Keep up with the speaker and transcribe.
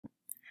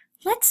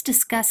Let's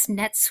discuss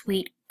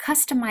NetSuite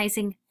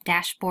customizing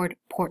dashboard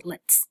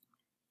portlets.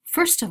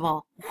 First of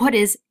all, what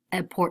is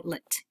a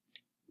portlet?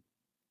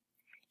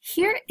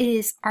 Here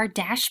is our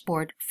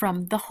dashboard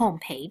from the home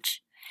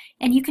page,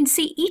 and you can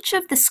see each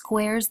of the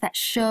squares that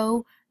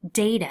show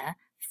data,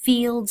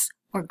 fields,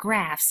 or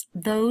graphs.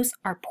 Those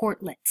are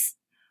portlets.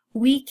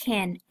 We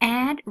can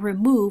add,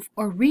 remove,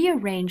 or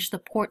rearrange the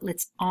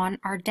portlets on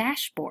our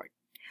dashboard.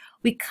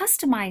 We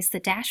customize the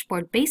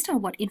dashboard based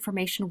on what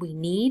information we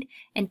need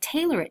and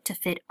tailor it to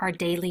fit our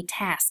daily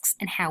tasks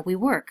and how we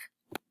work.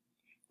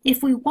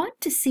 If we want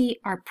to see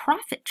our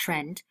profit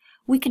trend,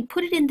 we can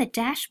put it in the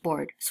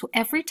dashboard, so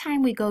every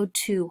time we go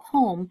to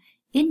Home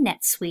in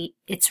NetSuite,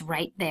 it's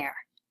right there.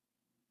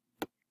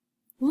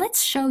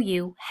 Let's show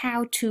you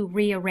how to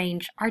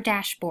rearrange our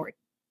dashboard.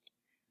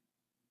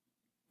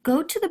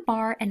 Go to the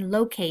bar and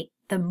locate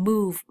the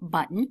Move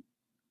button.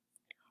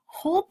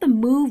 Hold the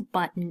Move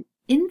button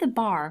in the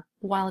bar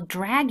while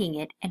dragging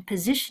it and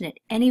position it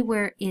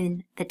anywhere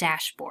in the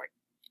dashboard.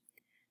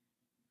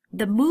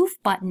 The Move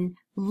button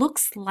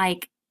looks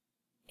like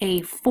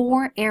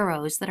 4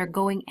 arrows that are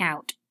going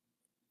out.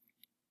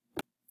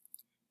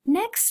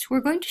 Next,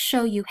 we're going to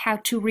show you how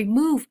to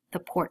remove the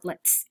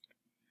portlets.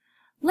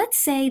 Let's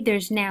say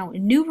there's now a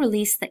new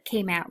release that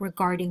came out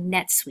regarding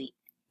NetSuite.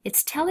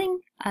 It's telling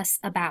us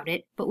about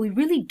it, but we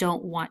really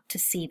don't want to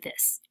see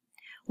this.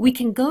 We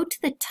can go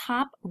to the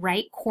top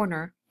right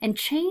corner and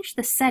change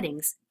the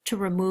settings to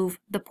remove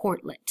the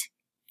portlet.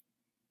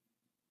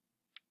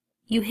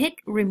 You hit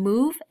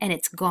remove and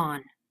it's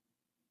gone.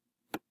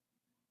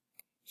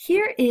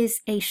 Here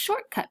is a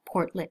shortcut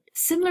portlet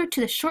similar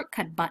to the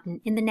shortcut button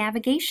in the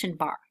navigation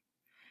bar.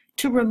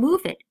 To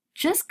remove it,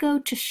 just go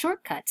to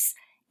Shortcuts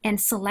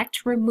and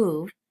select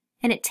Remove,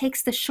 and it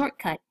takes the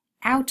shortcut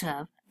out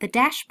of the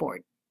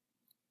dashboard.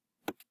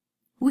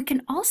 We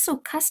can also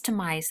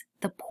customize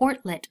the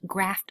portlet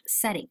graph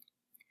setting.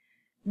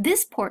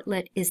 This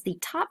portlet is the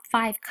top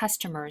 5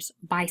 customers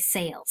by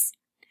sales.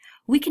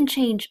 We can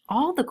change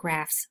all the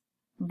graphs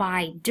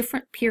by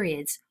different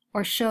periods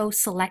or show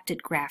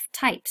selected graph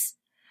types.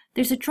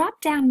 There's a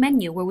drop-down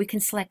menu where we can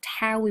select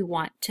how we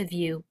want to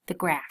view the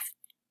graph.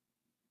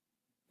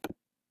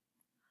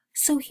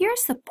 So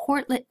here's the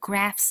portlet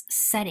graphs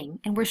setting,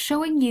 and we're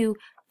showing you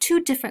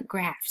 2 different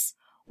graphs.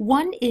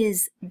 One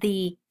is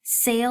the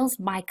sales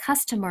by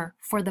customer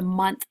for the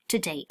month to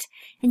date,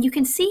 and you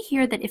can see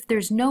here that if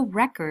there's no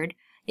record,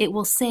 it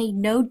will say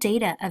no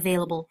data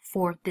available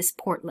for this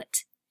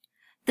portlet.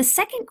 The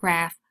second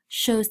graph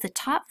shows the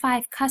top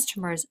 5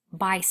 customers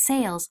by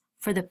sales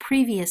for the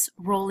previous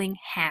rolling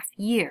half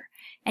year,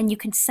 and you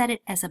can set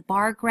it as a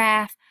bar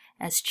graph,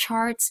 as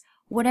charts,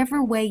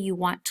 whatever way you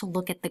want to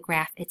look at the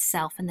graph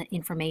itself and the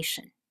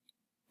information.